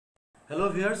Hello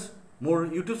viewers, মোৰ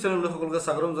YouTube চেনেললৈ সকলোকে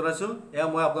স্বাগতম জনাইছো। এয়া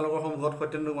মই আপোনালোকৰ সন্মুখত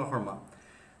সত্যেন্দ্ৰ শৰ্মা।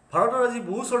 ভাৰতৰ আজি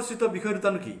বহু চৰ্চিত বিষয় দুটা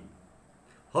কি?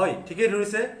 হয়, ঠিকই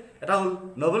ধৰিছে। এটা হল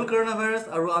নভেল কৰোনা ভাইৰাছ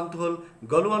আৰু আনটো হল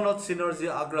গলৱানত চীনৰ যি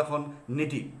আগ্ৰাসন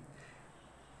নীতি।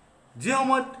 যি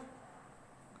সময়ত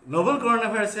নভেল কৰোনা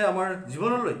ভাইৰাছে আমাৰ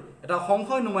জীৱনলৈ এটা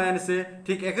সংশয় নুমাই আনিছে,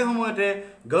 ঠিক একে সময়তে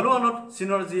গলৱানত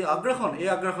চীনৰ যি আগ্ৰাসন, এই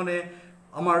আগ্ৰাসনে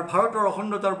আমাৰ ভাৰতৰ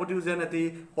অখণ্ডতাৰ প্ৰতিও যেন এটি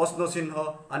প্ৰশ্ন চিহ্ন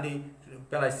আনি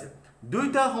পেলাইছে।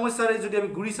 দুইটা সমস্যাৰে যদি আমি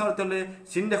গুৰি চাওঁ তেলে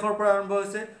চীন দেশৰ পৰা আৰম্ভ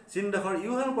হৈছে। চীন দেশৰ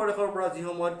ইউহান প্ৰদেশৰ পৰা যি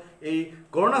সময়ত এই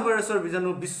কৰোনা ভাইৰাছৰ বীজাণু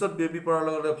বিশ্বত বিয়পি পৰাৰ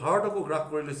লগে ভাৰতকো গ্ৰাস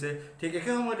কৰি লৈছে, ঠিক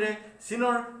একে সময়তে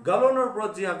চীনৰ গালৱানৰ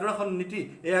ওপৰত যি আগ্ৰাসন নীতি,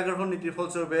 এই আগ্ৰাসন নীতিৰ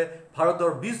ফলস্বৰূপে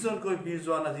ভাৰতৰ 20 জনকৈ বীৰ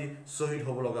জোৱান আজি শ্বহীদ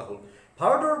হ'ব লগা হ'ল।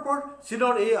 ভাৰতৰ ওপৰত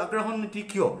চীনৰ এই আগ্ৰাসন নীতি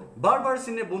কিয়? বাৰ বাৰ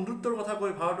চীনে বন্ধুত্বৰ কথা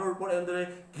কৈ ভাৰতৰ ওপৰত এনেদৰে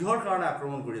কিহৰ কাৰণে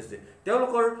আক্ৰমণ কৰি আছে?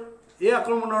 তেওঁলোকৰ এই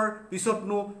আক্ৰমণৰ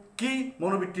পিছতনো কি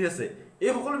মনোবৃত্তি আছে?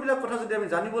 এই সকলোবিলাক কথা যদি আমি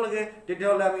জানিব লাগে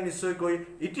তেতিয়াহ'লে আমি নিশ্চয়কৈ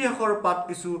ইতিহাসৰ পাত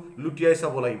কিছু লুটিয়াই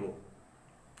চাব লাগিব।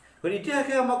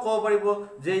 ইতিহাসে আমাক ক'ব পাৰিব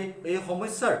যে এই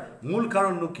সমস্যাৰ মূল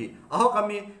কাৰণনো কি। আহক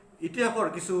আমি ইতিহাসৰ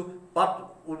কিছু পাত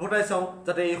উভতাই চাওঁ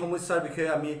যাতে এই সমস্যাৰ বিষয়ে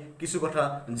আমি কিছু কথা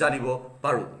জানিব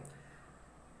পাৰোঁ।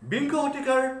 বিংশ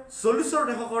শতিকাৰ 40ৰ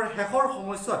দশকৰ শেষৰ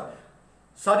সময়ছোৱাত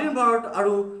স্বাধীন ভাৰত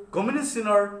আৰু কমিউনিষ্ট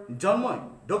চীনৰ জন্মই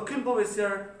দক্ষিণ পূব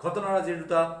এছিয়াৰ ঘটনাৰ আজিৰ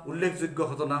দুটা উল্লেখযোগ্য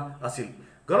ঘটনা আছিল।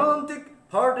 গণতান্ত্ৰিক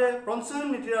ভাৰতে পঞ্চশীল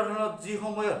নীতিৰ আধাৰত যি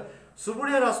সময়ত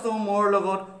চুবুৰীয়া ৰাষ্ট্ৰসমূহৰ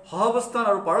লগত সহাৱস্থান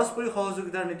আৰু পাৰস্পৰিক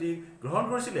সহযোগিতাৰ নীতি গ্ৰহণ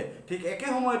কৰিছিলে, ঠিক একে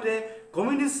সময়তে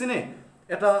কমিউনিষ্ট চীনে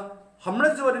এটা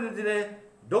সাম্ৰাজ্যবাদী নীতিৰে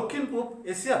দক্ষিণ পূব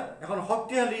এছিয়াত এখন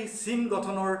শক্তিশালী চীন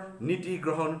গঠনৰ নীতি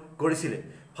গ্ৰহণ কৰিছিলে।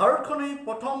 ভাৰতখনেই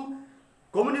প্ৰথম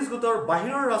কমিউনিষ্ট গোটৰ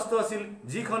বাহিৰৰ ৰাষ্ট্ৰ আছিল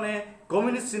যিখনে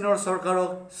কমিউনিষ্ট চীনৰ চৰকাৰক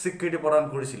স্বীকৃতি প্ৰদান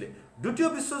কৰিছিলে। দ্বিতীয়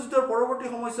বিশ্বযুদ্ধৰ পৰৱৰ্তী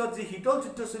সময়ছোৱাত যি শীতল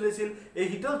যুদ্ধ চলিছিল, এই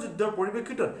শীতল যুদ্ধৰ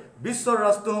পৰিপ্ৰেক্ষিতত বিশ্বৰ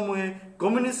ৰাষ্ট্ৰসমূহে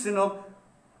কমিউনিষ্ট চীনক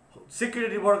স্বীকৃতি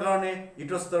দিবৰ কাৰণে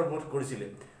ইতস্তৰ বোধ কৰিছিলে।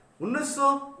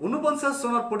 1949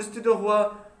 চনত প্ৰতিষ্ঠিত হোৱা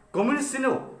কমিউনিষ্ট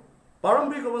চীনেও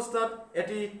প্ৰাৰম্ভিক অৱস্থাত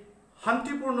এটি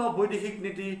শান্তিপূৰ্ণ বৈদেশিক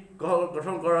নীতি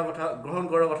গ্ৰহণ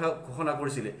কৰাৰ কথা ঘোষণা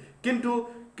কৰিছিলে, কিন্তু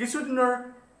কিছুদিনৰ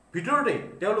ভিতৰতে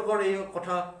তেওঁলোকৰ এই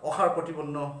কথা অসাৰ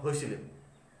প্ৰতিপন্ন হৈছিলে।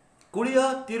 কোৰিয়া,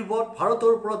 তিব্বত,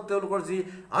 ভাৰতৰ ওপৰত তেওঁলোকৰ যি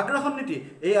আগ্ৰাসন নীতি,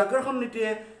 এই আগ্ৰাসন নীতিয়ে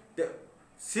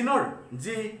চীনৰ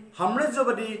যি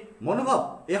সাম্ৰাজ্যবাদী মনোভাৱ,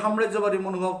 এই সাম্ৰাজ্যবাদী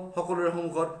মনোভাৱ সকলোৰে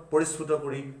সন্মুখত পৰিস্ফুট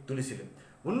কৰি তুলিছিলে।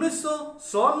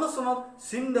 1954 চনত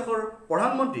চীন দেশৰ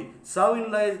প্ৰধানমন্ত্ৰী চাও ইন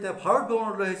লাই যেতিয়া ভাৰত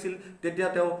ভ্ৰমণলৈ আহিছিল, তেতিয়া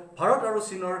তেওঁ ভাৰত আৰু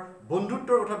চীনৰ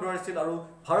বন্ধুত্বৰ কথা দোহাৰিছিল আৰু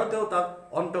ভাৰতেও তাক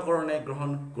অন্তঃকৰণে গ্ৰহণ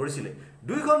কৰিছিলে।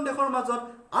 দুয়োখন দেশৰ মাজত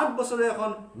 8 বছৰে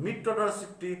এখন মিত্ৰতাৰ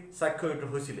চুক্তি স্বাক্ষৰিত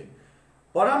হৈছিলে।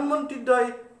 প্ৰধানমন্ত্ৰীদ্বয়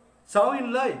চাও ইন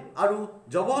লাই আৰু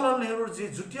জৱাহৰলাল নেহৰুৰ যি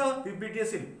যুটীয়া বিবৃতি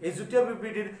আছিল, এই যুটীয়া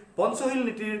বিবৃতিৰ পঞ্চশীল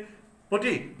নীতিৰ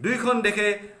প্ৰতি দুয়োখন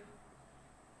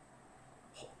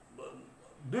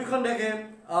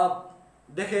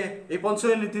দেশে এই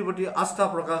পঞ্চশীল নীতিৰ প্ৰতি আস্থা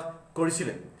প্ৰকাশ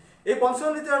কৰিছিলে। এই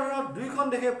পঞ্চশীল নীতিৰ আধাৰত দুয়োখন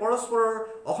দেশে পৰস্পৰৰ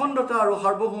অখণ্ডতা আৰু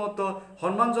সাৰ্বভৌমত্ব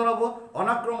সন্মান জনাব,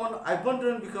 অনাক্ৰমণ,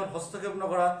 আভ্যন্তৰীণ বিষয়ত হস্তক্ষেপ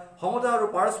নকৰা, সমতা আৰু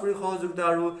পাৰস্পৰিক সহযোগিতা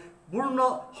আৰু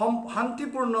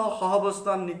শান্তিপূৰ্ণ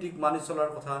সহাৱস্থান নীতিক মানি চলাৰ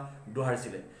কথা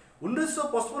দোহাৰিছিলে।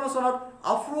 1955 চনত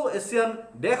আফ্ৰ এছিয়ান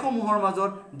দেশসমূহৰ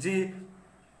মাজত যি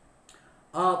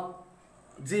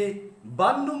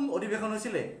বান্দুং অধিৱেশন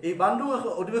হৈছিলে, এই বান্দুং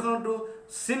অধিৱেশনতো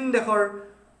চীন দেশৰ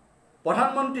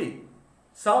প্ৰধানমন্ত্ৰী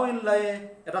চাও ইন লাইয়ে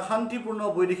এটা শান্তিপূৰ্ণ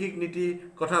বৈদেশিক নীতিৰ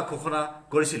কথা ঘোষণা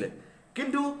কৰিছিলে,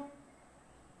 কিন্তু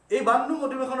এই বান্দুং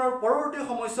অধিৱেশনৰ পৰৱৰ্তী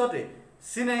সময়ছোৱাতে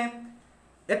চীনে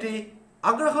এটি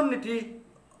আগ্ৰাসন নীতি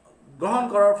গ্ৰহণ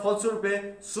কৰাৰ ফলস্বৰূপে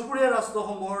চুবুৰীয়া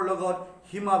ৰাষ্ট্ৰসমূহৰ লগত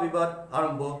সীমা বিবাদ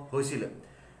আৰম্ভ হৈছিলে।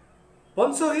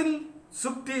 পঞ্চশীল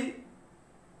চুক্তি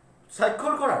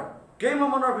স্বাক্ষৰ কৰাৰ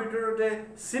কেইমাহমানৰ ভিতৰতে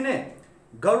চীনে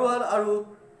গড়ৱাল আৰু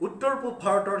উত্তৰ পূব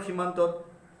ভাৰতৰ সীমান্তত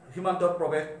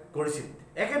প্ৰৱেশ কৰিছিল।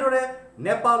 একেদৰে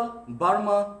নেপাল,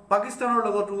 বাৰ্মা, পাকিস্তানৰ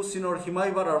লগতো চীনৰ সীমা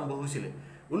বিবাদ আৰম্ভ হৈছিলে।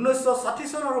 1960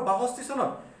 চন আৰু 62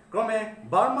 চনত ক্ৰমে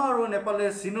বাৰ্মা আৰু নেপালে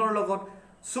চীনৰ লগত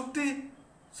চুক্তি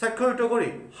স্বাক্ষৰিত কৰি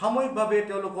সাময়িকভাৱে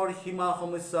তেওঁলোকৰ সীমা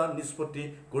সমস্যা নিষ্পত্তি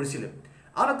কৰিছিলে।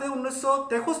 আনহাতে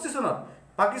 1963 চনত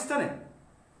পাকিস্তানে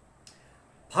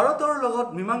ভাৰতৰ লগত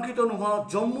মীমাংসিত নোহোৱা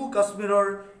জম্মু কাশ্মীৰৰ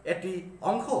এটি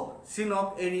অংশ চীনক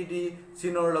এৰি দি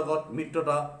চীনৰ লগত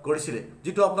মিত্ৰতা কৰিছিলে,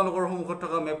 যিটো আপোনালোকৰ সন্মুখত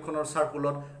থকা মেপখনৰ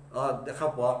চাৰ্কুলত দেখা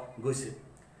পোৱা গৈছে।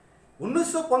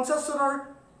 1950 চনৰ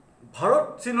ভাৰত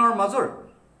চীনৰ মাজৰ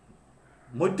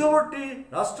মধ্যৱৰ্তী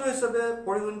ৰাষ্ট্ৰ হিচাপে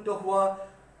পৰিগণিত হোৱা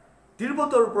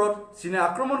তিব্বতৰ ওপৰত চীনে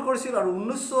আক্ৰমণ কৰিছিল আৰু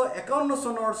 1951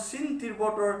 চনৰ চীন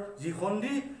তিব্বতৰ যি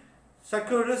সন্ধি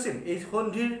স্বাক্ষৰিত হৈছিল, এই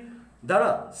সন্ধিৰ দ্বাৰা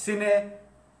চীনে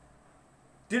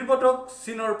তিব্বতক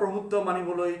চীনৰ প্ৰভুত্ব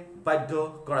মানিবলৈ বাধ্য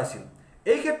কৰাইছিল।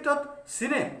 এই ক্ষেত্ৰত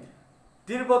চীনে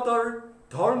তিব্বতৰ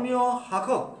ধৰ্মীয়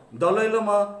শাসক দলাই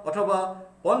লামা অথবা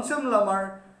পঞ্চম লামাৰ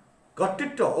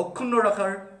কৰ্তৃত্ব অক্ষুণ্ণ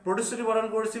ৰখাৰ প্ৰতিশ্ৰুতি প্ৰদান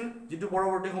কৰিছিল, যিটো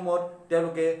পৰৱৰ্তী সময়ত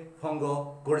তেওঁলোকে ভংগ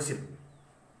কৰিছিল।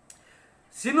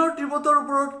 চীনৰ তিব্বতৰ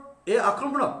ওপৰত এই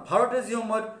আক্ৰমণক ভাৰতে যি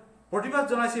সময়ত প্ৰতিবাদ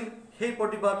জনাইছিল, সেই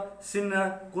প্ৰতিবাদ চীনে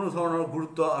কোনো ধৰণৰ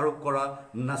গুৰুত্ব আৰোপ কৰা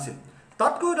নাছিল।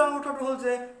 তাতকৈ ডাঙৰ কথাটো হ'ল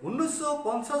যে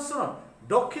 1950 চনত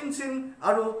দক্ষিণ চীন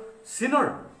আৰু চীনৰ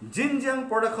জিনজিয়াং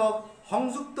প্ৰদেশক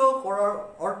সংযুক্ত কৰাৰ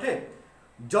অৰ্থে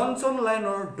জনচন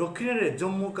লাইনৰ দক্ষিণেৰে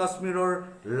জম্মু কাশ্মীৰৰ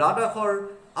লাডাখৰ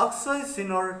আকসাই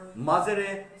চীনৰ মাজেৰে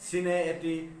চীনে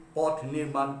এটি পথ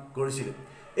নিৰ্মাণ কৰিছিল।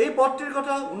 এই পথটিৰ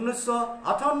কথা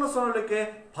 1958 চনলৈকে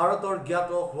ভাৰতৰ জ্ঞাত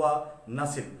হোৱা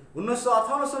নাছিল।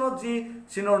 1958 চনত যি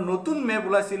চীনৰ নতুন মেপ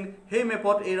ওলাইছিল, সেই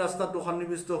মেপত এই ৰাস্তাটো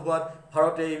সন্নিৱিষ্ট হোৱাত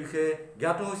ভাৰতে এই বিষয়ে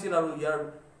জ্ঞাত হৈছিল আৰু ইয়াৰ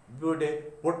বিৰুদ্ধে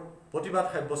প্ৰতিবাদ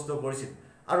সাব্যস্ত কৰিছিল।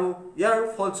 আৰু ইয়াৰ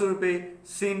ফলস্বৰূপে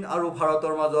চীন আৰু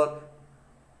ভাৰতৰ মাজত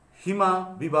সীমা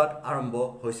বিবাদ আৰম্ভ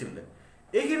হৈছিল।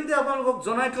 এইখিনিতে আপোনালোকক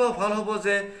জনাই থোৱা ভাল হ'ব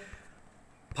যে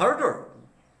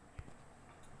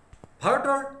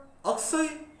ভাৰতৰ আকসাই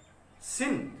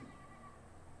চীন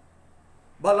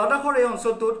বা লাডাখৰ এই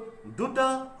অঞ্চলটোত দুটা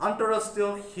আন্তঃৰাষ্ট্ৰীয়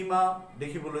সীমা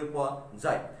দেখিবলৈ পোৱা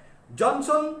যায়।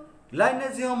 জনচন লাইনে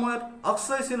যি সময়ত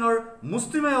আকসাই চীনৰ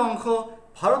মুষ্টিমেয় অংশ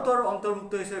ভাৰতৰ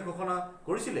অন্তৰ্ভুক্ত হিচাপে ঘোষণা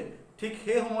কৰিছিলে, ঠিক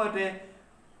সেই সময়তে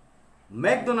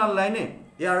মেকডোনাল্ড লাইনে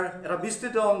ইয়াৰ এটা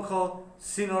বিস্তৃত অংশ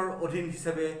চীনৰ অধীন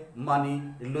হিচাপে মানি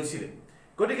লৈছিলে।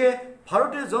 গতিকে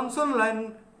ভাৰতে জনচন লাইন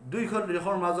দুইখন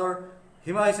দেশৰ মাজৰ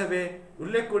সীমা হিচাপে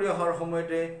উল্লেখ কৰি অহাৰ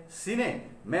সময়তে চীনে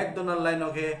মেকডোনাল্ড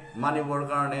লাইনকহে মানিবৰ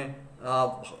কাৰণে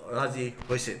ৰাজি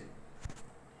হৈছে।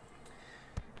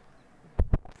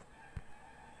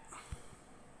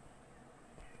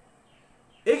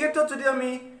 এই ক্ষেত্ৰত যদি আমি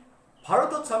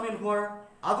ভাৰতত চামিল হোৱাৰ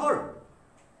আগৰ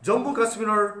জম্মু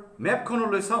কাশ্মীৰৰ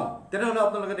মেপখনলৈ চাওঁ, তেনেহ'লে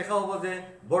আপোনালোকে দেখা হ'ব যে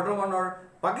বৰ্তমানৰ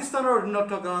পাকিস্তানৰ অধীনত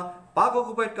থকা পাক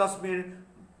অকুপাইড কাশ্মীৰ,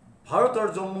 ভাৰতৰ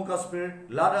জম্মু কাশ্মীৰ,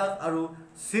 লাডাখ আৰু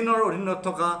চীনৰ অধীনত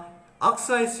থকা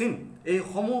আকসাই চীন, এই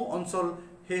সমূহ অঞ্চল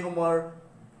সেই সময়ৰ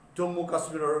জম্মু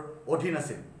কাশ্মীৰৰ অধীন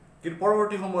আছিল। কিন্তু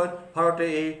পৰৱৰ্তী সময়ত ভাৰতে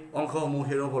এই অংশসমূহ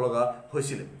হেৰুৱাব লগা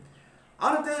হৈছিলে।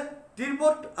 আনহাতে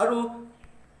তিব্বত আৰু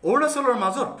অৰুণাচলৰ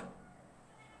মাজত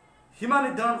সীমা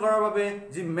নিৰ্ধাৰণ কৰাৰ বাবে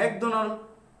যি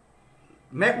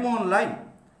মেকমোহন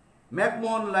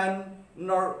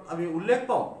লাইনৰ আমি উল্লেখ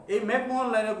পাওঁ, এই মেকমোহন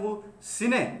লাইনকো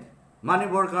চীনে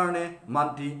মানিবৰ কাৰণে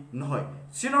মান্তি নহয়।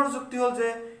 চীনৰ যুক্তি হ'ল যে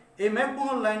এই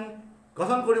মেকমোহন লাইন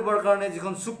গঠন কৰিবৰ কাৰণে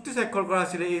যিখন চুক্তি স্বাক্ষৰ কৰা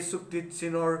হৈছিলে, এই চুক্তিত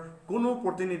চীনৰ কোনো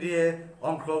প্ৰতিনিধিয়ে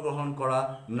অংশগ্ৰহণ কৰা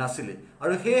নাছিলে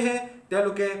আৰু সেয়েহে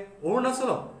তেওঁলোকে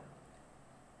অৰুণাচলক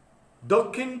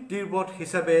দক্ষিণ তিব্বত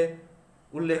হিচাপে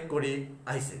উল্লেখ কৰি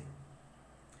আহিছে।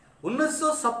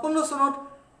 1956 চনত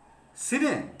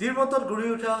চীনে তিব্বতত গঢ়ি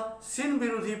উঠা চীন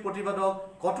বিৰোধী প্ৰতিবাদক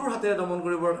কঠোৰ হাতেৰে দমন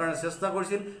কৰিবৰ কাৰণে চেষ্টা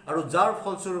কৰিছিল আৰু যাৰ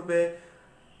ফলস্বৰূপে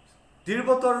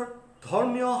তিব্বতৰ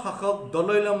ধৰ্মীয় শাসক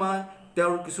দলাই লামাই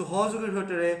তেওঁৰ কিছু সহযোগীৰ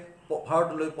সৈতে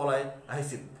ভাৰতলৈ পলাই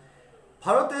আহিছিল।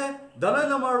 ভাৰতে দলাই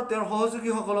লামা আৰু তেওঁৰ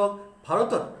সহযোগীসকলক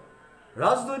ভাৰতত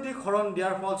ৰাজনৈতিক শৰণ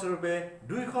দিয়াৰ ফলস্বৰূপে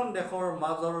দুয়োখন দেশৰ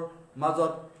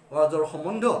মাজৰ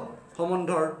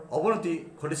সম্বন্ধৰ অৱনতি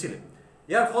ঘটিছিল।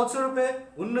 ইয়াৰ ফলস্বৰূপে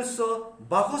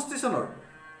 1962 চনৰ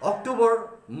অক্টোবৰ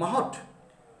মাহত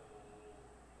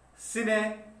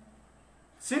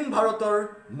চীন ভাৰতৰ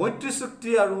মৈত্ৰী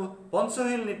চুক্তি আৰু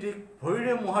পঞ্চশীল নীতিক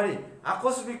ভৰিৰে মোহাৰি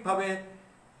আকস্মিকভাৱে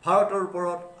ভাৰতৰ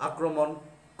ওপৰত আক্ৰমণ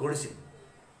কৰিছিল।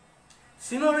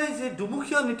 চীনৰ এই যি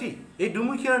দুমুখীয়া নীতি, এই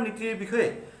দুমুখীয়া নীতিৰ বিষয়ে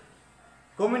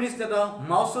কমিউনিষ্ট নেতা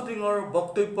মাও ছেতুঙৰ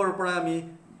বক্তব্যৰ পৰা আমি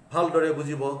ভালদৰে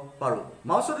বুজিব পাৰোঁ।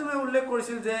 মাও ছেতুঙে উল্লেখ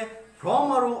কৰিছিল যে ভ্ৰম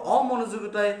আৰু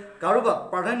অমনোযোগিতাই কাৰোবাক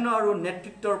প্ৰাধান্য আৰু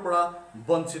নেতৃত্বৰ পৰা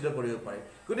বঞ্চিত কৰিব পাৰে।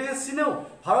 গতিকে চীনেও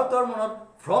ভাৰতৰ মনত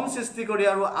ভ্ৰম সৃষ্টি কৰি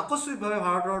আৰু আকস্মিকভাৱে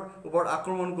ভাৰতৰ ওপৰত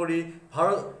আক্ৰমণ কৰি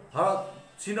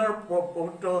চীনৰ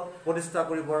প্ৰভুত্ব প্ৰতিষ্ঠা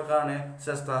কৰিবৰ কাৰণে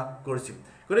চেষ্টা কৰিছিল।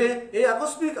 গতিকে এই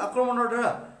আকস্মিক আক্ৰমণৰ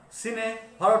দ্বাৰা চীনে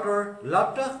ভাৰতৰ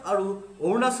লাডাখ আৰু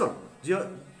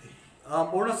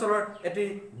অৰুণাচলৰ এটি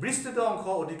বিস্তৃত অংশ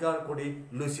অধিকাৰ কৰি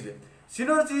লৈছিলে।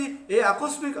 চীনৰ যি এই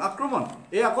আকস্মিক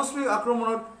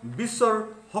আক্ৰমণত বিশ্বৰ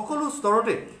সকলো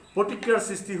স্তৰতে প্ৰতিক্ৰিয়াৰ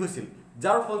সৃষ্টি হৈছিল,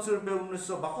 যাৰ ফলস্বৰূপে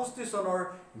 1962 চনৰ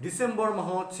ডিচেম্বৰ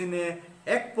মাহত চীনে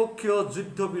একপক্ষীয়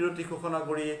যুদ্ধবিৰতি ঘোষণা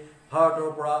কৰি ভাৰতৰ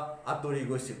পৰা আঁতৰি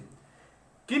গৈছিল।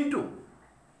 কিন্তু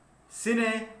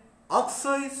চীনে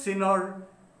আকসাই চীনৰ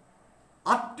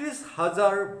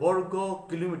 38,000 বৰ্গ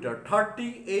কিলোমিটাৰ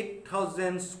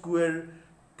 38,000 স্কুৱেৰ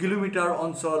কিলোমিটাৰ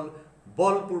অঞ্চল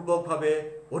বলপূৰ্বকভাৱে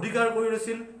অধিকাৰ কৰি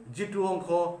লৈছিল, যিটো অংশ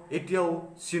এতিয়াও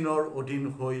চীনৰ অধীন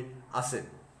হৈ আছে।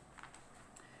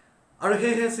 আৰু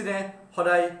সেয়েহে চীনে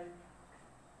সদায়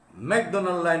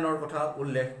মেকডোনাল্ড লাইনৰ কথা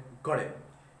উল্লেখ কৰে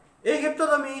এই ক্ষেত্ৰত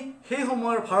আমি সেই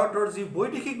সময়ৰ ভাৰতৰ যি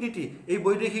বৈদেশিক নীতি এই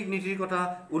বৈদেশিক নীতিৰ কথা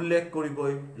উল্লেখ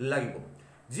কৰিবই লাগিব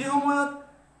যি সময়ত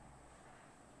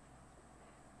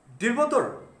তিব্বতৰ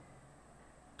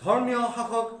ধৰ্মীয়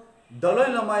শাসক দলাই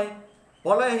লামাই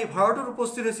পলাই আহি ভাৰতত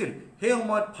উপস্থিত হৈছিল সেই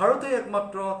সময়ত ভাৰতেই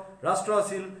একমাত্ৰ ৰাষ্ট্ৰ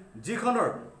আছিল যিখনৰ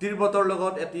তিব্বতৰ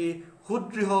লগত এটি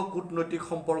সুদৃঢ় কূটনৈতিক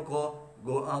সম্পৰ্ক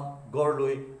গঢ়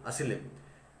লৈ আছিল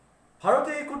ভাৰতে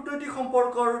এই কূটনৈতিক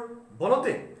সম্পৰ্কৰ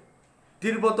বলতে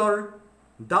তিব্বতৰ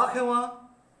ডাক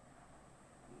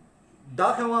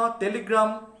সেৱা টেলিগ্ৰাম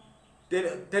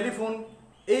টেলিফোন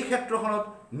এই ক্ষেত্ৰখনত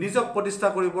নিজক প্ৰতিষ্ঠা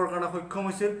কৰিবৰ কাৰণে সক্ষম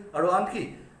হৈছিল আৰু আনকি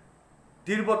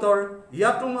তিব্বতৰ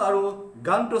ইয়াতুং আৰু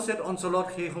গানটোচেট অঞ্চলত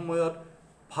সেই সময়ত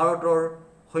ভাৰতৰ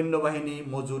সৈন্যবাহিনী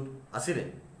মজুদ আছিল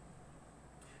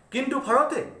কিন্তু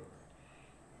ভাৰতে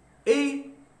এই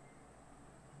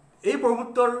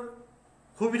প্ৰভুত্বৰ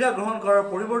সুবিধা গ্ৰহণ কৰাৰ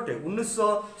পৰিৱৰ্তে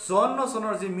 1954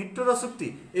 চনৰ যি মিত্ৰতা চুক্তি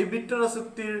এই মিত্ৰতা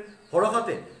চুক্তিৰ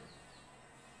ভৰসাতে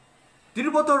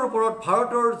তিব্বতৰ ওপৰত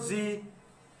ভাৰতৰ যি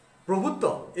প্ৰভুত্ব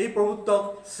এই প্ৰভুত্বক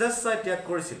স্বেচ্ছাই ত্যাগ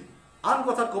কৰিছিল আন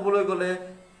কথাত ক'বলৈ গ'লে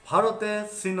ভাৰতে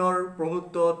চীনৰ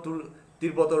প্ৰভুত্ব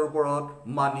তিব্বতৰ ওপৰত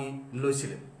মানি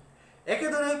লৈছিল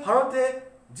একেদৰে ভাৰতে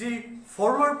যি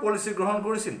ফৰৱাৰ্ড পলিচি গ্ৰহণ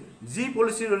কৰিছিল যি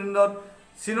পলিচিৰ অধীনত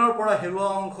চীনৰ পৰা হেৰুৱা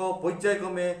অংশ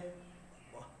পৰ্যায়ক্ৰমে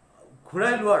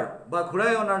ঘূৰাই লোৱাৰ বা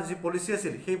ঘূৰাই অনাৰ যি পলিচি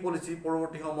আছিল সেই পলিচি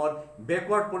পৰৱৰ্তী সময়ত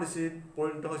বেকৱাৰ্ড পলিচিত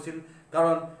পৰিণত হৈছিল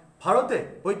কাৰণ ভাৰতে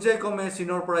পৰ্যায়ক্ৰমে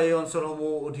চীনৰ পৰা এই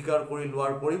অঞ্চলসমূহ অধিকাৰ কৰি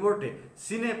লোৱাৰ পৰিৱৰ্তে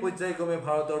চীনে পৰ্যায়ক্ৰমে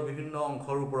ভাৰতৰ বিভিন্ন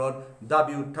অংশৰ ওপৰত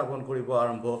দাবী উত্থাপন কৰিব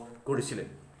আৰম্ভ কৰিছিল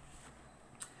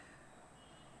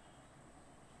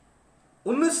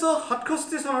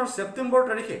 1967 চনৰ ছেপ্টেম্বৰ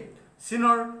তাৰিখে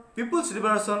চীনৰ পিপলছ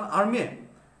লিবাৰেশ্যন আৰ্মিয়ে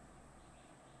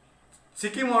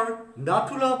ছিকিমৰ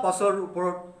নাথুলা পাছৰ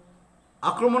ওপৰত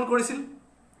আক্ৰমণ কৰিছিল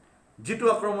যিটো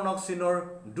আক্ৰমণক চীনৰ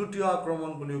দ্বিতীয়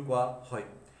আক্ৰমণ বুলি কোৱা হয়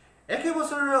একে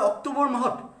বছৰৰ অক্টোবৰ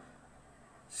মাহত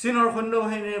চীনৰ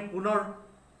সৈন্যবাহিনীয়ে পুনৰ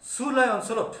চুলাই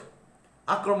অঞ্চলত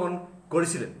আক্ৰমণ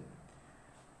কৰিছিল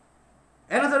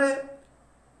এনেদৰে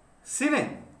চীনে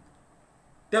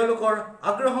তেওঁলোকৰ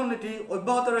আগ্ৰাসন নীতি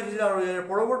অব্যাহত ৰাখিছিল আৰু ইয়াৰ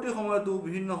পৰৱৰ্তী সময়তো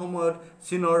বিভিন্ন সময়ত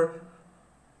চীনৰ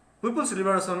পিপলছ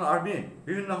লিবাৰেশ্যন আৰ্মিয়ে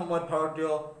বিভিন্ন সময়ত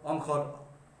ভাৰতীয় অংশত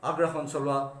আগ্ৰাসন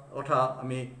চলোৱা কথা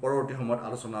আমি পৰৱৰ্তী সময়ত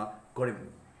আলোচনা কৰিম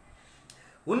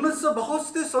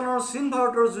 1962 চনৰ চীন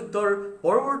ভাৰতৰ যুদ্ধৰ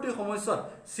পৰৱৰ্তী সময়ছোৱাত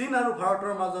চীন আৰু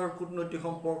ভাৰতৰ মাজৰ কূটনৈতিক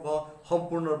সম্পৰ্ক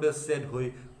সম্পূৰ্ণৰূপে ছেদ হৈ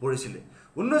পৰিছিল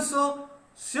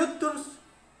 1976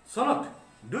 চনত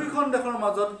দুইখন দেশৰ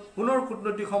মাজত পুনৰ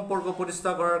কূটনৈতিক সম্পৰ্ক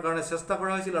প্ৰতিষ্ঠা কৰাৰ কাৰণে চেষ্টা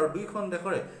কৰা হৈছিল আৰু দুইখন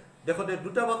দেশতে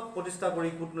দূতাবাস প্ৰতিষ্ঠা কৰি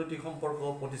কূটনৈতিক সম্পৰ্ক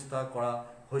প্ৰতিষ্ঠা কৰা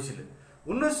হৈছিল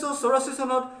 1984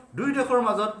 চনত দুই দেশৰ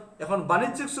মাজত এখন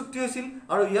বাণিজ্যিক চুক্তি হৈছিল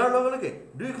আৰু ইয়াৰ লগে লগে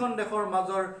দুইখন দেশৰ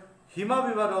মাজৰ সীমা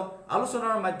বিবাদক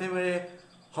আলোচনাৰ মাধ্যমেৰে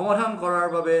সমাধান কৰাৰ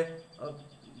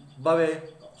বাবে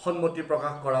সন্মতি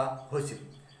প্ৰকাশ কৰা হৈছিল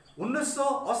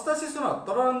 1988 চনত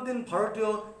তদানীন্তন ভাৰতীয়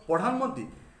প্ৰধানমন্ত্ৰী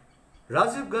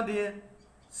ৰাজীৱ গান্ধীয়ে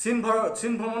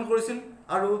চীন ভ্ৰমণ কৰিছিল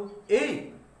আৰু এই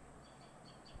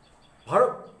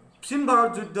চীন ভাৰত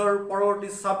যুদ্ধৰ পৰৱৰ্তী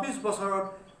 26 বছৰত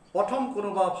প্ৰথম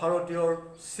কোনোবা ভাৰতীয়ৰ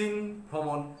চীন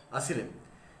ভ্ৰমণ আছিল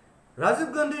ৰাজীৱ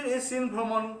গান্ধীৰ এই চীন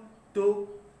ভ্ৰমণ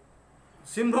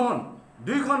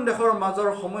দুইখন দেশৰ মাজৰ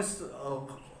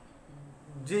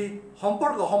যি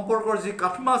সম্পৰ্কৰ যি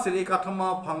কাঠমা আছিল এই কাঠমা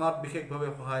ভাঙাত বিশেষভাৱে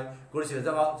সহায় কৰিছিল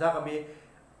যাক আমি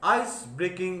আইচ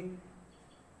ব্ৰেকিং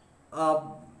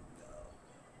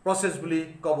প্ৰচেছ বুলি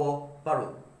ক'ব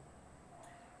পাৰোঁ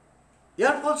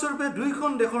ইয়াৰ ফলস্বৰূপে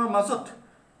দুইখন দেশৰ মাজত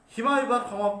সীমা বিবাদ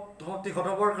সমাপ্তি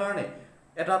ঘটাবৰ কাৰণে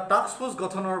এটা টাস্ক ফ'ৰ্চ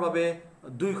গঠনৰ বাবে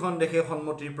দুইখন দেশে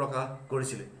সন্মতি প্ৰকাশ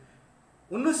কৰিছিল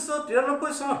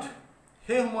 1993 চনত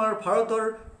সেই সময়ৰ ভাৰতৰ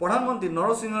প্ৰধানমন্ত্ৰী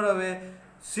নৰসিংহ ৰাৱে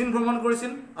চীন ভ্ৰমণ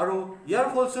কৰিছিল আৰু ইয়াৰ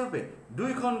ফলস্বৰূপে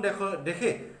দুইখন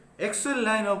দেশে এক্সুৱেল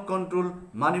লাইন অফ কণ্ট্ৰোল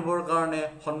মানিবৰ কাৰণে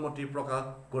সন্মতি প্ৰকাশ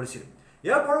কৰিছিল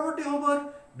ইয়াৰ পৰৱৰ্তী সময়ত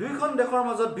দুইখন দেশৰ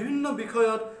মাজত বিভিন্ন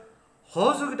বিষয়ত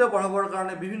সহযোগিতা বঢ়াবৰ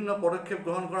কাৰণে বিভিন্ন পদক্ষেপ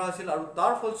গ্ৰহণ কৰা হৈছিল আৰু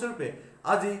তাৰ ফলস্বৰূপে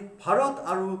আজি ভাৰত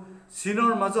আৰু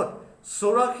চীনৰ মাজত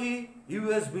 84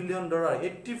 US বিলিয়ন ডলাৰ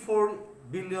 84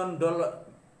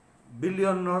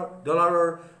 বিলিয়ন ডলাৰৰ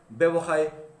ব্যৱসায়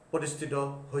প্ৰতিষ্ঠিত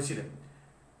হৈছিল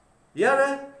ইয়াৰে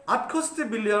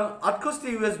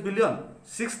 68 US বিলিয়ন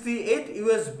 68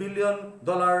 US বিলিয়ন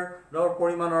ডলাৰৰ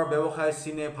পৰিমাণৰ ব্যৱসায়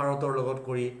চীনে ভাৰতৰ লগত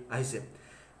কৰি আহিছে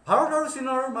ভাৰত আৰু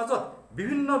চীনৰ মাজত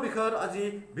বিভিন্ন বিষয়ত আজি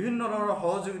বিভিন্ন ধৰণৰ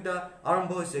সহযোগিতা আৰম্ভ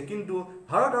হৈছে কিন্তু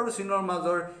ভাৰত আৰু চীনৰ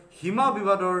মাজৰ সীমা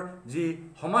বিবাদৰ যি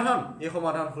সমাধান এই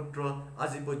সমাধান সূত্ৰ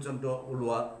আজি পৰ্যন্ত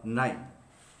ওলোৱা নাই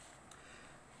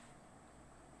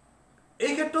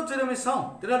ক্ষেত্ৰত যদি আমি চাওঁ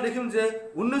তেতিয়াহ'লে দেখিম যে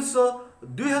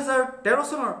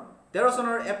 2013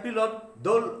 চনৰ এপ্ৰিলত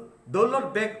দৌলত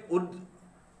বেগ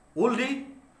উল্ডি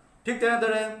ঠিক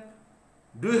তেনেদৰে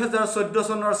 2014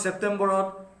 চনৰ ছেপ্টেম্বৰত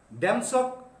ডেমছক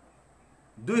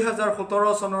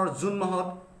 2017 চনৰ জুন মাহত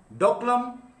ডকলাম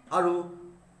আৰু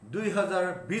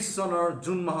 2020 চনৰ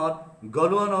জুন মাহত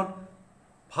গলৱানত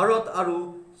ভাৰত আৰু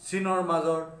চীনৰ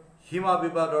মাজৰ সীমা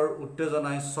বিবাদৰ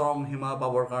উত্তেজনাই চৰম সীমা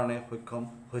পাবৰ কাৰণে সক্ষম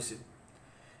হৈছিল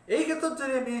এই ক্ষেত্ৰত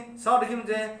যদি আমি চাওঁ দেখিম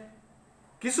যে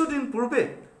কিছুদিন পূৰ্বে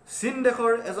চীন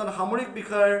দেশৰ এজন সামৰিক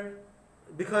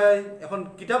বিষয়াই এখন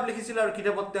কিতাপ লিখিছিল আৰু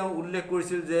কিতাপত তেওঁ উল্লেখ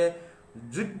কৰিছিল যে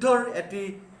যুদ্ধৰ এটি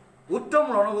উত্তম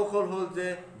ৰণকৌশল হ'ল যে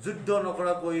যুদ্ধ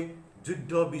নকৰাকৈ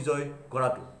যুদ্ধ বিজয়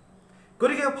কৰাটো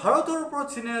গতিকে ভাৰতৰ ওপৰত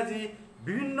চীনে আজি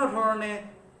বিভিন্ন ধৰণে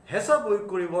হেঁচা প্ৰয়োগ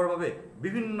কৰিবৰ বাবে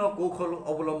বিভিন্ন কৌশল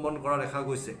অৱলম্বন কৰা দেখা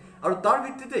গৈছে আৰু তাৰ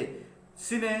ভিত্তিতে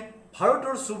চীনে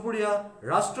ভাৰতৰ চুবুৰীয়া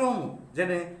ৰাষ্ট্ৰসমূহ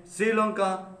যেনে শ্ৰীলংকা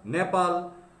নেপাল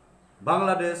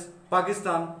বাংলাদেশ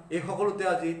পাকিস্তান এই সকলোতে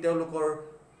আজি তেওঁলোকৰ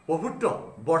প্ৰভুত্ব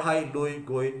বঢ়াই লৈ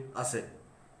গৈ আছে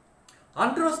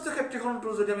আন্তঃৰাষ্ট্ৰীয় ক্ষেত্ৰখনতো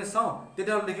যদি আমি চাওঁ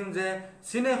তেতিয়াহ'লে দেখিম যে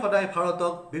চীনে সদায়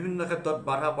ভাৰতক বিভিন্ন ক্ষেত্ৰত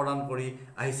বাধা প্ৰদান কৰি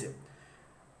আহিছে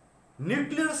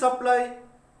নিউক্লিয়াৰ ছাপ্লাই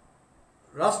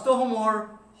ৰাষ্ট্ৰসমূহৰ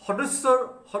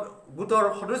গোটৰ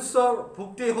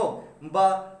সদস্যভুক্তেই হওক বা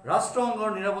ৰাষ্ট্ৰসংঘৰ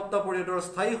নিৰাপত্তা পৰিষদৰ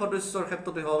স্থায়ী সদস্যৰ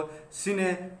ক্ষেত্ৰতে হওক চীনে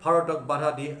ভাৰতক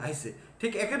বাধা দি আহিছে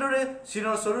ঠিক একেদৰে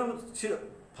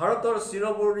ভাৰতৰ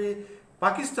চিৰবৰ্তী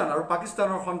পাকিস্তান আৰু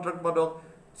পাকিস্তানৰ সন্ত্ৰাসবাদক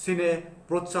চীনে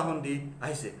প্ৰোৎসাহন দি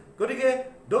আহিছে গতিকে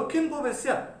দক্ষিণ পূব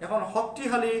এছিয়াত এখন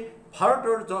শক্তিশালী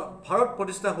ভাৰত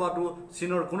প্ৰতিষ্ঠা হোৱাটো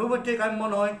চীনৰ কোনোপধ্যেই কাম্য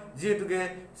নহয় যিহেতুকে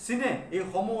চীনে এই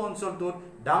সমূহ অঞ্চলটোত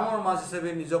ডাঙৰ মাছ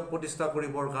হিচাপে নিজক প্ৰতিষ্ঠা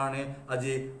কৰিবৰ কাৰণে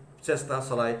আজি চেষ্টা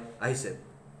চলাই আহিছে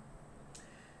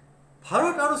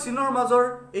ভাৰত আৰু চীনৰ মাজৰ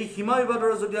এই সীমা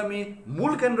বিবাদৰ যদি আমি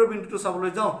মূল কেন্দ্ৰবিন্দুটো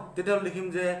চাবলৈ যাওঁ তেতিয়াহ'লে দেখিম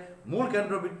যে মূল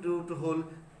কেন্দ্ৰবিন্দুটো হ'ল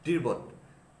তিব্বত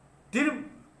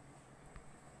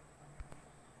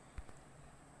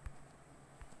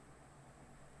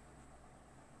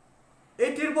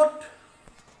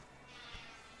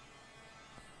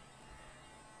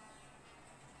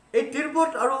এই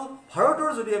তিব্বত আৰু ভাৰতৰ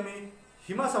যদি আমি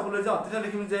সীমা চাবলৈ যাওঁ তেতিয়া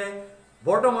দেখিম যে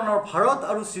বৰ্তমানৰ ভাৰত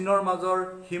আৰু চীনৰ মাজৰ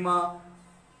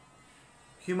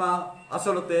সীমা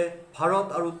আচলতে ভাৰত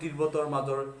আৰু তিব্বতৰ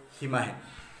মাজৰ সীমাহে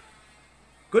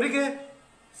গতিকে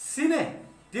চীনে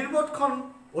তিব্বতখন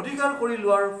অধিকাৰ কৰি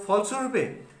লোৱাৰ ফলস্বৰূপে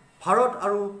ভাৰত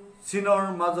আৰু চীনৰ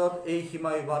মাজত এই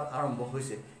সীমা বিবাদ আৰম্ভ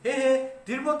হৈছে সেয়ে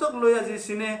তিব্বতক লৈ আজি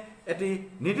চীনে এটি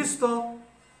নিৰ্দিষ্ট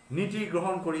নীতি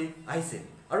গ্ৰহণ কৰি আহিছে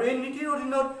আৰু এই নীতিৰ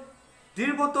অধীনত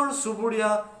তিব্বতৰ চুবুৰীয়া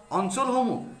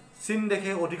অঞ্চলসমূহ চীন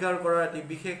দেশে অধিকাৰ কৰাৰ এটি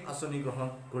বিশেষ আঁচনি গ্ৰহণ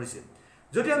কৰিছে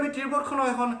যদি আমি তিব্বতখনক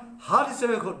এখন হাত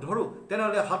হিচাপে ধৰোঁ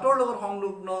তেনেহ'লে হাতৰ লগত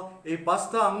সংলগ্ন এই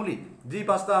পাঁচটা আঙুলি যি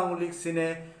পাঁচটা আঙুলিক চীনে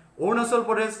অৰুণাচল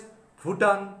প্ৰদেশ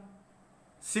ভূটান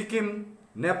ছিকিম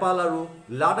নেপাল আৰু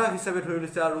লাডাখ হিচাপে ধৰি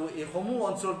লৈছে আৰু এই সমূহ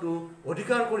অঞ্চলটো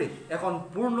অধিকাৰ কৰি এখন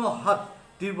পূৰ্ণ হাত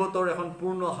তিব্বতৰ এখন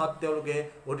পূৰ্ণ হাত তেওঁলোকে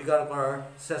অধিকাৰ কৰাৰ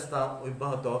চেষ্টা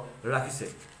অব্যাহত ৰাখিছে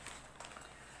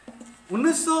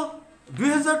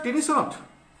 2003 চনত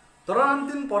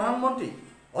তদানীন্তন প্ৰধানমন্ত্ৰী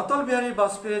অটল বিহাৰী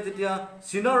বাজপেয়ীয়ে যেতিয়া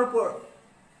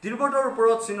তিব্বতৰ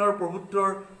ওপৰত চীনৰ প্ৰভুত্বৰ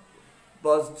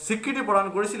স্বীকৃতি প্ৰদান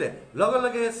কৰিছিলে লগে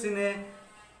লগে চীনে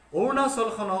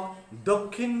অৰুণাচলখনক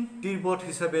দক্ষিণ তিব্বত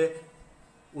হিচাপে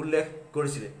উল্লেখ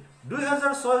কৰিছিলে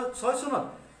 2006 চনত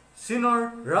চীনৰ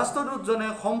ৰাষ্ট্ৰদূতজনে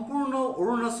সম্পূৰ্ণ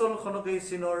অৰুণাচলখনকেই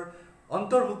চীনৰ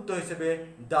অন্তৰ্ভুক্ত হিচাপে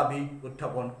দাবী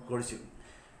উত্থাপন কৰিছিল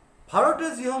ভাৰতে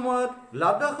যি সময়ত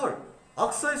লাডাখৰ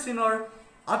অক্ষয় চীনৰ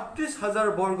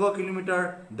 ৩৮,০০০ বৰ্গ কিলোমিটাৰ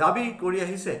দাবী কৰি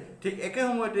আহিছে ঠিক একে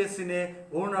সময়তে চীনে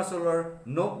অৰুণাচলৰ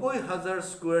 ৯০,০০০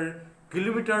 স্কোয়াৰ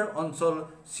কিলোমিটাৰ অঞ্চল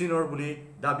চীনৰ বুলি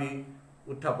দাবী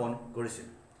উত্থাপন কৰিছিল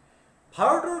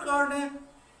ভাৰতৰ কাৰণে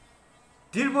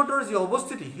তিব্বতৰ যি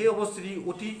অৱস্থিতি সেই অৱস্থিতি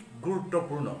অতি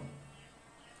গুৰুত্বপূৰ্ণ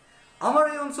আমাৰ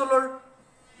এই অঞ্চলৰ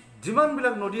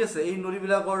যিমানবিলাক নদী আছে এই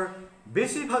নদীবিলাকৰ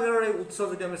বেছিভাগৰে উৎস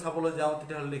যদি আমি চাবলৈ যাওঁ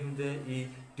তেতিয়াহ'লে দেখিম যে ই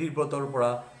তিব্বতৰ পৰা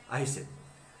আহিছে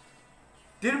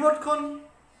তিব্বতখন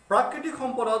প্ৰাকৃতিক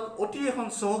সম্পদত অতি এখন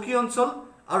চহকী অঞ্চল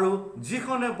আৰু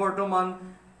যিখনে বৰ্তমান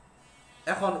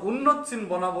এখন উন্নত চীন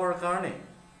বনাবৰ কাৰণে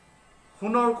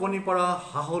সোণৰ কণী পৰা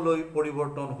হাঁহলৈ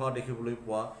পৰিৱৰ্তন হোৱা দেখিবলৈ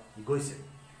পোৱা গৈছে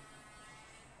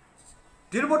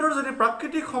তিব্বতৰ যদি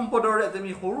প্ৰাকৃতিক সম্পদৰ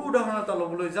আমি সৰু উদাহৰণ এটা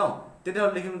ল'বলৈ যাওঁ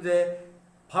তেতিয়াহ'লে দেখিম যে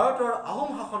ভাৰতৰ আহোম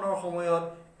শাসনৰ সময়ত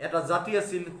এটা জাতি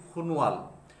আছিল সোণোৱাল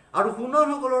আৰু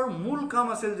সোণোৱালসকলৰ মূল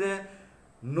কাম আছিল যে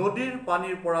নদীৰ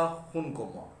পানীৰ পৰা সোণ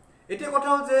কমোৱা এতিয়া কথা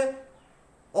হ'ল যে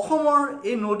অসমৰ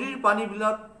এই নদীৰ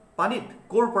পানীত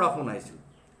ক'ৰ পৰা সোণ আহিছিল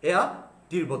এয়া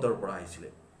তিব্বতৰ পৰা আহিছিলে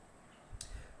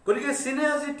গতিকে চীনে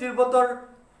আজি তিব্বতৰ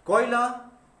কয়লা,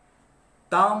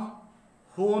 তাম,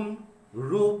 সোণ,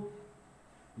 ৰূপ,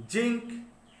 জিংক,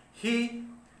 সি,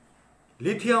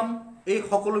 লিথিয়াম এই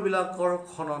সকলোবিলাকৰ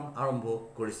খনন আৰম্ভ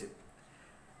কৰিছিল।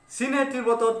 চীনে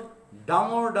তিব্বতত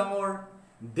ডাঙৰ ডাঙৰ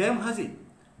ডেম সাজি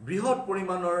বৃহৎ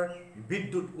পৰিমাণৰ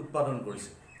বিদ্যুৎ উৎপাদন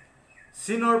কৰিছে।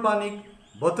 চীনৰ পানীক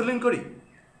বটলিং কৰি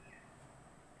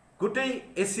গোটেই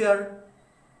এছিয়াৰ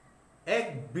 1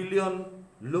 বিলিয়ন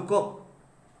লোকক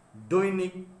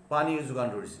দৈনিক পানীৰ যোগান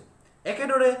ধৰিছে।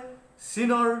 একেদৰে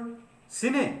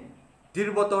চীনে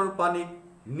তিব্বতৰ পানীক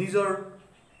নিজৰ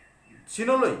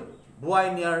চীনলৈ বোৱাই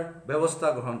নিয়াৰ ব্যৱস্থা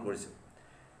গ্ৰহণ কৰিছে।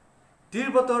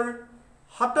 তিব্বতৰ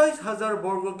 27,000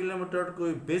 বৰ্গ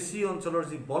কিলোমিটাৰতকৈ বেছি অঞ্চলৰ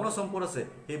যি বন সম্পদ আছে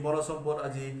সেই বন সম্পদ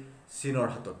আজি চীনৰ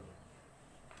হাতত।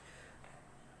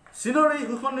 চীনৰ এই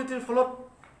শোষণ নীতিৰ ফলত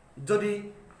যদি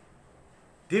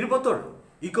তিব্বতৰ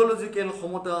ইকোলজিকেল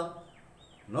সমতা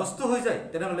নষ্ট হৈ যায়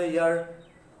তেনেহ'লে ইয়াৰ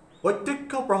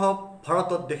প্ৰত্যক্ষ প্ৰভাৱ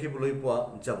ভাৰতত দেখিবলৈ পোৱা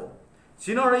যাব।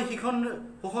 চীনৰ এই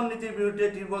শোষণ নীতিৰ বিৰুদ্ধে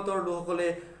তিব্বতৰ লোকসকলে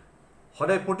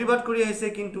সদায় প্ৰতিবাদ কৰি আহিছে,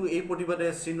 কিন্তু এই প্ৰতিবাদে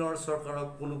চীনৰ চৰকাৰক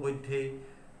কোনোপধ্যেই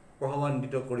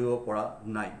প্ৰভাৱান্বিত কৰিব পৰা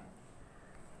নাই।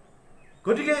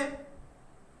 গতিকে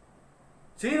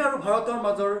চীন আৰু ভাৰতৰ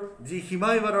মাজৰ যি সীমা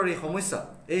বিবাদৰ এই সমস্যা,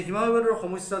 এই সীমা বিবাদৰ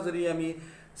সমস্যা যদি আমি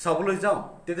চাবলৈ যাওঁ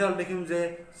তেতিয়াহ'লে দেখিম যে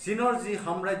চীনৰ যি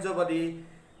সাম্ৰাজ্যবাদী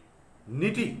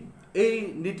নীতি, এই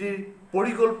নীতিৰ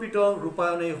পৰিকল্পিত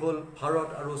ৰূপায়ণেই হ'ল ভাৰত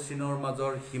আৰু চীনৰ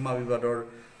মাজৰ সীমা বিবাদৰ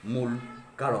মূল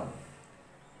কাৰণ।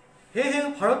 সেয়েহে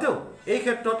ভাৰতেও এই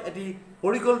ক্ষেত্ৰত এটি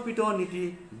পৰিকল্পিত নীতি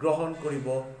গ্ৰহণ কৰিব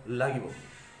লাগিব।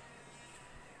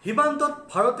 সীমান্তত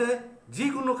ভাৰতে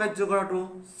যিকোনো কাৰ্য কৰাটো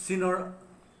চীনৰ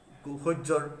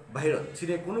সহ্যৰ বাহিৰত,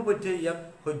 চীনে কোনোপধ্যেই ইয়াক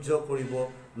সহ্য কৰিব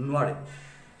নোৱাৰে।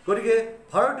 গতিকে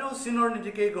ভাৰতেও চীনৰ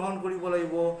নীতিকেই গ্ৰহণ কৰিব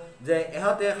লাগিব যে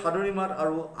এহাতে সাদৰী মাত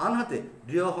আৰু আনহাতে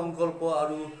দৃঢ় সংকল্প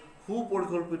আৰু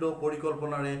সুপৰিকল্পিত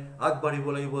পৰিকল্পনাৰে আগবাঢ়িব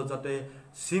লাগিব, যাতে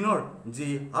চীনৰ যি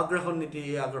আগ্ৰাসন নীতি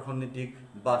এই আগ্ৰাসন নীতিক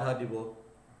বাধা দিব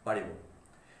পাৰিব।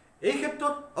 এই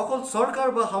ক্ষেত্ৰত অকল চৰকাৰ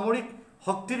বা সামৰিক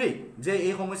শক্তিৰেই যে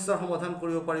এই সমস্যাৰ সমাধান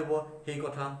কৰিব পাৰিব সেই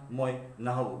কথা মই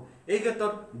নাভাবোঁ। এই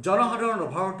ক্ষেত্ৰত জনসাধাৰণৰ,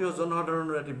 ভাৰতীয়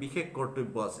জনসাধাৰণৰ এটি বিশেষ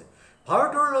কৰ্তব্য আছে।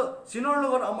 চীনৰ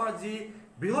লগত আমাৰ যি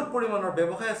বৃহৎ পৰিমাণৰ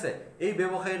ব্যৱসায় আছে, এই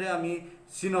ব্যৱসায়ৰে আমি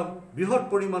চীনক বৃহৎ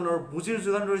পৰিমাণৰ পুঁজিৰ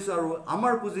যোগান ধৰিছোঁ আৰু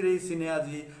আমাৰ পুঁজিৰেই চীনে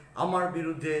আজি আমাৰ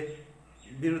বিৰুদ্ধে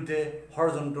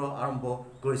ষড়যন্ত্ৰ আৰম্ভ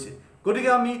কৰিছে। গতিকে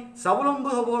আমি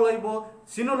স্বাৱলম্বী হ'ব লাগিব।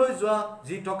 চীনলৈ যোৱা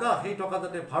যি টকা, সেই টকা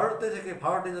যাতে ভাৰতে থাকে,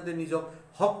 ভাৰতে যাতে নিজক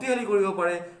শক্তিশালী কৰিব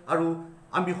পাৰে আৰু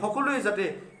আমি সকলোৱে যাতে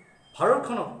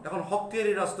ভাৰতখনক এখন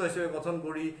শক্তিশালী ৰাষ্ট্ৰ হিচাপে গঠন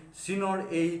কৰি চীনৰ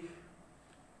এই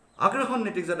আগ্ৰাসন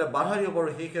নীতিক যাতে বাধা দিব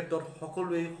পাৰোঁ, সেই ক্ষেত্ৰত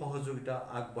সকলোৱে সহযোগিতা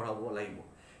আগবঢ়াব লাগিব।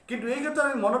 কিন্তু এই ক্ষেত্ৰত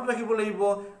আমি মনত ৰাখিব লাগিব,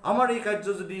 আমাৰ এই কাৰ্য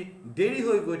যদি দেৰি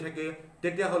হৈ গৈ থাকে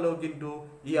তেতিয়াহ'লেও কিন্তু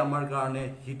ই আমাৰ কাৰণে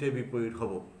হিতে বিপৰীত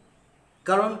হ'ব।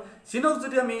 কাৰণ চীনক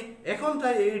যদি আমি এখন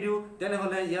ঠাই এৰি দিওঁ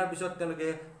তেনেহ'লে ইয়াৰ পিছত তেওঁলোকে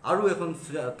আৰু এখন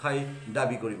ঠাই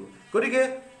দাবী কৰিব। গতিকে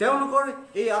তেওঁলোকৰ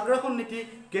এই আগ্ৰাসন নীতি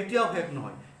কেতিয়াও শেষ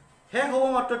নহয়। শেষ হ'ব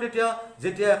মাত্ৰ তেতিয়া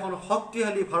যেতিয়া এখন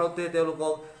শক্তিশালী ভাৰতে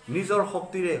তেওঁলোকক নিজৰ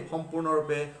শক্তিৰে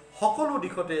সম্পূৰ্ণৰূপে সকলো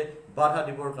দিশতে বাধা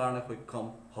দিবৰ কাৰণে সক্ষম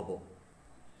হ'ব।